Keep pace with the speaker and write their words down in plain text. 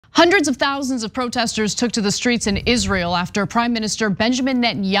Hundreds of thousands of protesters took to the streets in Israel after Prime Minister Benjamin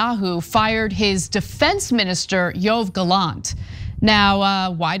Netanyahu fired his defense minister, Yoav Gallant.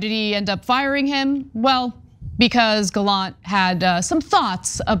 Now, why did he end up firing him? Well, because Gallant had some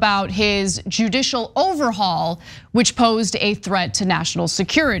thoughts about his judicial overhaul, which posed a threat to national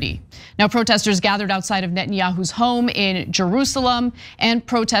security. Now, protesters gathered outside of Netanyahu's home in Jerusalem, and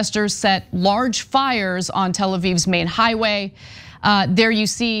protesters set large fires on Tel Aviv's main highway. There you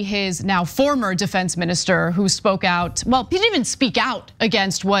see his now former defense minister who spoke out. Well, he didn't even speak out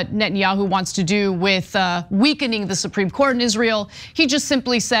against what Netanyahu wants to do with weakening the Supreme Court in Israel. He just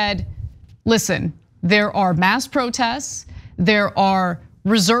simply said, listen, there are mass protests, there are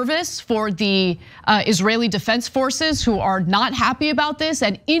reservists for the Israeli Defense Forces who are not happy about this,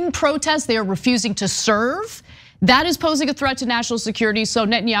 and in protest they are refusing to serve. That is posing a threat to national security, so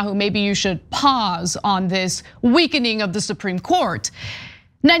Netanyahu, maybe you should pause on this weakening of the Supreme Court.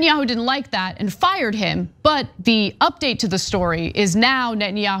 Netanyahu didn't like that and fired him, but the update to the story is now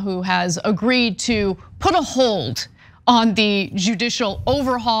Netanyahu has agreed to put a hold on the judicial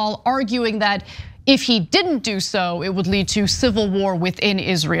overhaul, arguing that if he didn't do so, it would lead to civil war within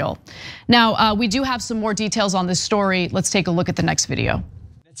Israel. Now, we do have some more details on this story. Let's take a look at the next video.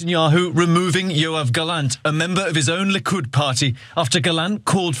 Netanyahu removing Yoav Gallant, a member of his own Likud party, after Gallant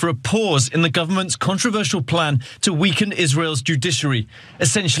called for a pause in the government's controversial plan to weaken Israel's judiciary,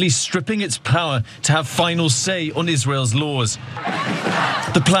 essentially stripping its power to have final say on Israel's laws.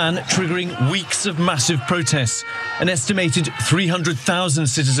 The plan triggering weeks of massive protests, an estimated 300,000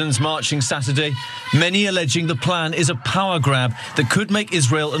 citizens marching Saturday, many alleging the plan is a power grab that could make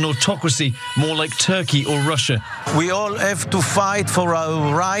Israel an autocracy more like Turkey or Russia. We all have to fight for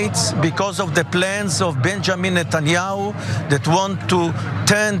our rights because of the plans of Benjamin Netanyahu that want to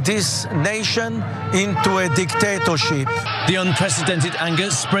turn this nation into a dictatorship. The unprecedented anger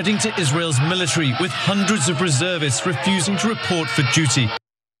spreading to Israel's military, with hundreds of reservists refusing to report for duty.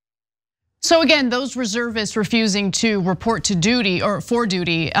 So again, those reservists refusing to report to duty or for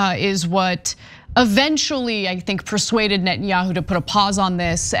duty is what eventually, I think, persuaded Netanyahu to put a pause on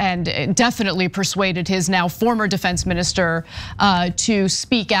this, and definitely persuaded his now former defense minister to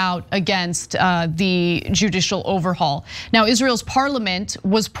speak out against the judicial overhaul. Now, Israel's parliament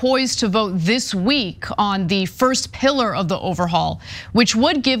was poised to vote this week on the first pillar of the overhaul, which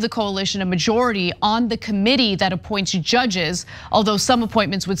would give the coalition a majority on the committee that appoints judges, although some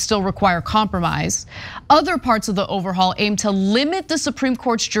appointments would still require compromise. Other parts of the overhaul aim to limit the Supreme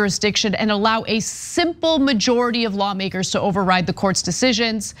Court's jurisdiction and allow a simple majority of lawmakers to override the court's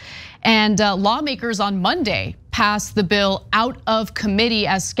decisions. And lawmakers on Monday passed the bill out of committee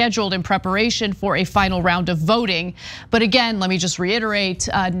as scheduled in preparation for a final round of voting. But again, let me just reiterate,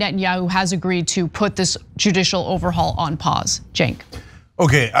 Netanyahu has agreed to put this judicial overhaul on pause. Cenk.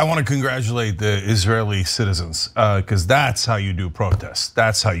 Okay, I want to congratulate the Israeli citizens because that's how you do protests.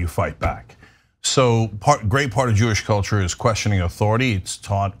 That's how you fight back. So great part of Jewish culture is questioning authority. It's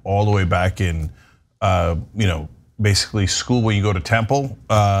taught all the way back in, basically school when you go to temple,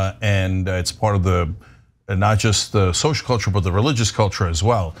 and it's part of the not just the social culture but the religious culture as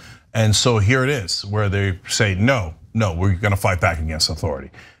well. And so here it is, where they say no, we're going to fight back against authority,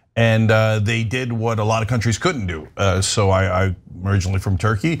 and they did what a lot of countries couldn't do. So I'm originally from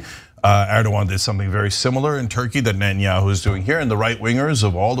Turkey. Erdogan did something very similar in Turkey that Netanyahu is doing here, and the right wingers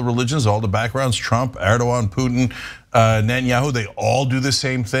of all the religions, all the backgrounds, Trump, Erdogan, Putin, Netanyahu, they all do the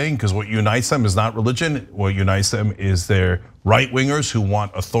same thing, because what unites them is not religion. What unites them is their right wingers who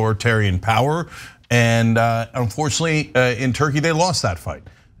want authoritarian power. And unfortunately, in Turkey, they lost that fight.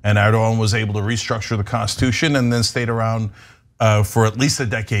 And Erdogan was able to restructure the constitution and then stayed around for at least a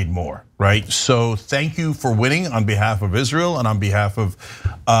decade more, right? So thank you for winning on behalf of Israel and on behalf of,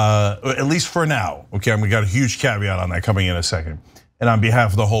 at least for now, okay, and we got a huge caveat on that coming in a second, and on behalf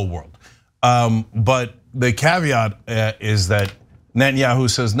of the whole world. But the caveat is that Netanyahu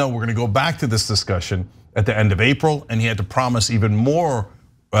says, no, we're gonna go back to this discussion at the end of April, and he had to promise even more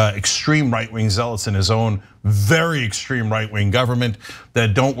extreme right-wing zealots in his own very extreme right-wing government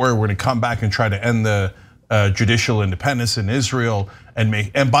that don't worry, we're gonna come back and try to end the judicial independence in Israel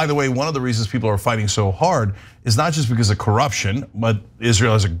and by the way, one of the reasons people are fighting so hard is not just because of corruption, but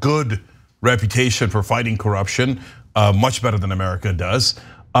Israel has a good reputation for fighting corruption, much better than America does.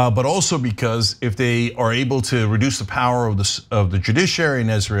 But also because if they are able to reduce the power of the judiciary in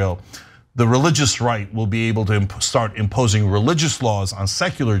Israel, the religious right will be able to start imposing religious laws on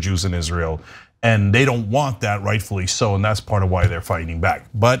secular Jews in Israel, and they don't want that, rightfully so, and that's part of why they're fighting back.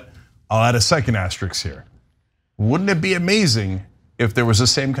 But I'll add a second asterisk here. Wouldn't it be amazing if there was the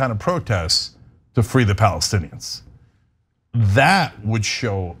same kind of protests to free the Palestinians? that would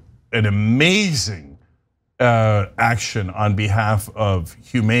show an amazing action on behalf of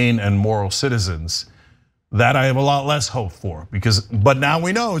humane and moral citizens that I have a lot less hope for, but now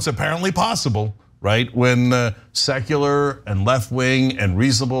we know it's apparently possible, right? When secular and left-wing and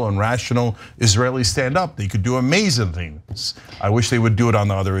reasonable and rational Israelis stand up, they could do amazing things. I wish they would do it on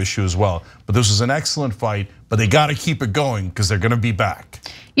the other issue as well. But this was an excellent fight, but they gotta keep it going because they're gonna be back.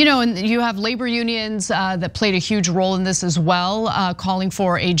 You know, and you have labor unions that played a huge role in this as well, calling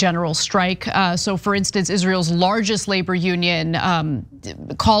for a general strike. So for instance, Israel's largest labor union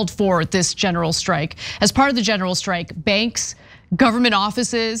called for this general strike. As part of the general strike, banks, government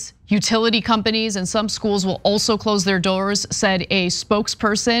offices, utility companies, and some schools will also close their doors, said a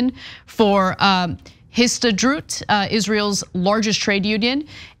spokesperson for Histadrut, Israel's largest trade union.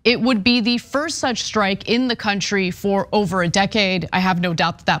 It would be the first such strike in the country for over a decade. I have no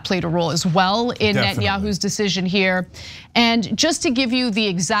doubt that that played a role as well in Netanyahu's decision here. And just to give you the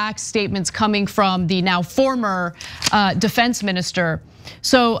exact statements coming from the now former defense minister.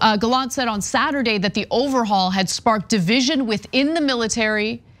 So Gallant said on Saturday that the overhaul had sparked division within the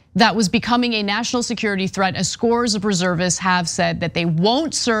military that was becoming a national security threat, as scores of reservists have said that they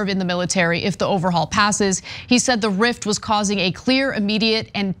won't serve in the military if the overhaul passes. He said the rift was causing a clear,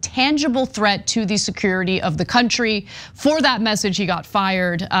 immediate, and tangible threat to the security of the country. For that message, he got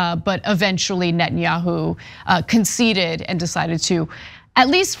fired, but eventually Netanyahu conceded and decided to, at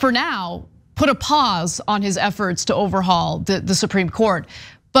least for now, put a pause on his efforts to overhaul the Supreme Court.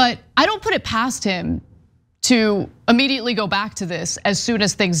 But I don't put it past him to immediately go back to this as soon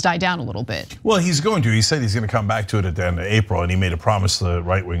as things die down a little bit. Well, he's going to. He said he's going to come back to it at the end of April, and he made a promise to the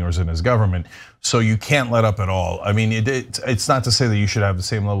right-wingers in his government. So you can't let up at all. I mean, it's not to say that you should have the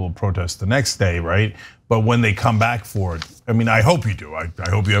same level of protest the next day, right? But when they come back for it, I mean, I hope you do. I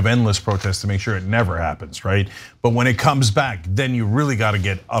hope you have endless protests to make sure it never happens, right? But when it comes back, then you really got to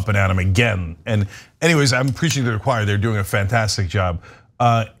get up and at them again. And anyways, I'm preaching to the choir. They're doing a fantastic job.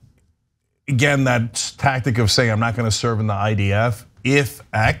 Again, that tactic of saying I'm not going to serve in the IDF if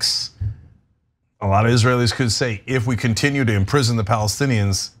X, a lot of Israelis could say if we continue to imprison the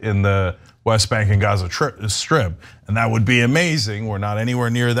Palestinians in the West Bank and Gaza Strip, and that would be amazing. We're not anywhere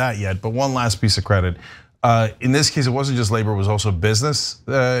near that yet. But one last piece of credit. In this case, it wasn't just labor, it was also business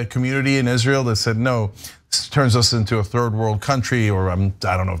community in Israel that said, no, this turns us into a third world country, or I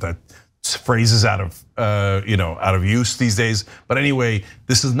don't know if that phrase is out of use these days. But anyway,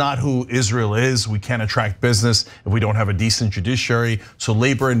 this is not who Israel is. We can't attract business if we don't have a decent judiciary. So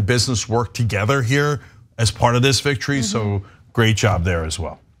labor and business work together here as part of this victory. So great job there as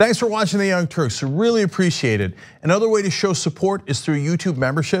well. Thanks for watching The Young Turks. Really appreciate it. Another way to show support is through YouTube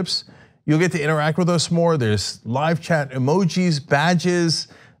memberships. You'll get to interact with us more. There's live chat emojis, badges.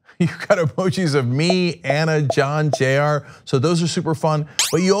 You've got emojis of me, Anna, John, JR. So those are super fun.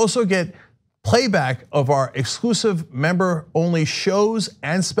 But you also get playback of our exclusive member-only shows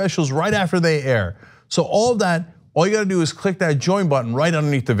and specials right after they air. So all of that, all you gotta do is click that join button right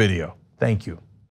underneath the video. Thank you.